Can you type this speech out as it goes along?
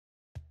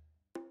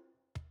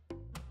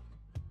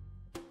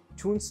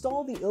To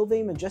install the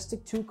ILVE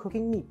Majestic II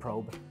cooking meat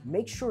probe,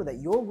 make sure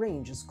that your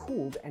range is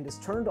cooled and is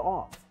turned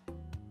off.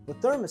 The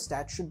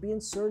thermostat should be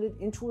inserted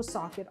into a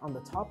socket on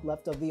the top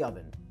left of the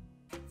oven.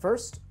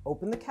 First,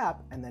 open the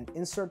cap and then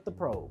insert the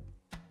probe.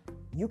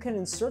 You can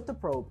insert the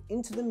probe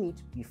into the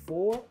meat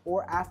before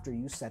or after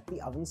you set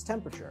the oven's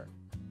temperature.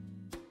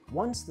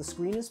 Once the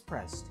screen is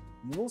pressed,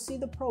 you will see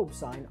the probe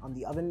sign on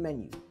the oven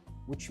menu,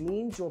 which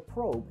means your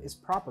probe is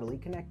properly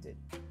connected.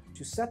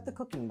 To set the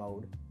cooking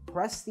mode,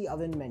 press the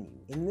oven menu.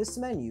 In this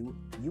menu,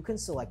 you can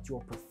select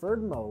your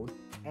preferred mode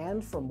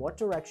and from what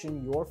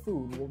direction your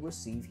food will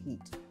receive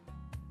heat.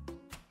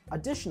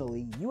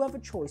 Additionally, you have a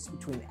choice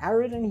between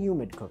arid and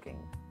humid cooking.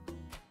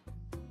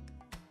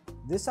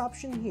 This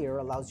option here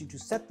allows you to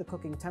set the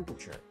cooking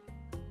temperature.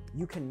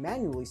 You can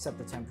manually set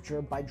the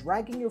temperature by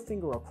dragging your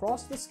finger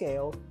across the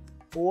scale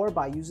or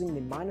by using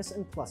the minus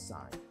and plus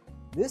sign.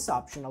 This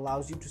option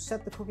allows you to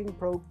set the cooking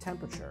probe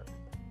temperature.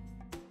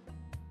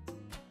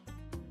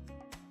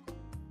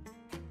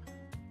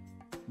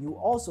 You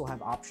also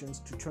have options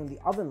to turn the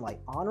oven light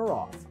on or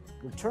off,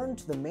 return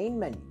to the main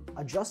menu,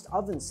 adjust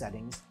oven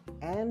settings,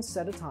 and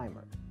set a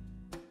timer.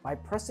 By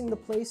pressing the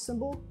play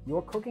symbol,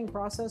 your cooking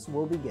process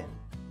will begin.